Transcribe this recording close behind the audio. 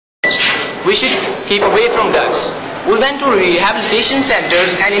we should keep away from drugs. We went to rehabilitation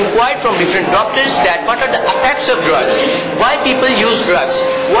centers and inquired from different doctors that what are the effects of drugs, why people use drugs,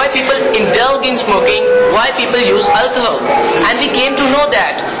 why people indulge in smoking, why people use alcohol. And we came to know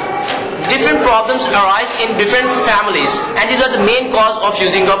that different problems arise in different families, and these are the main cause of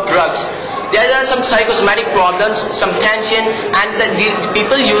using of drugs. There are some psychosomatic problems, some tension, and the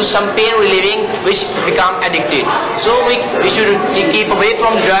people use some pain relieving which become addicted. So we should keep away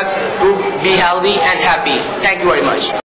from drugs to be healthy and happy. Thank you very much.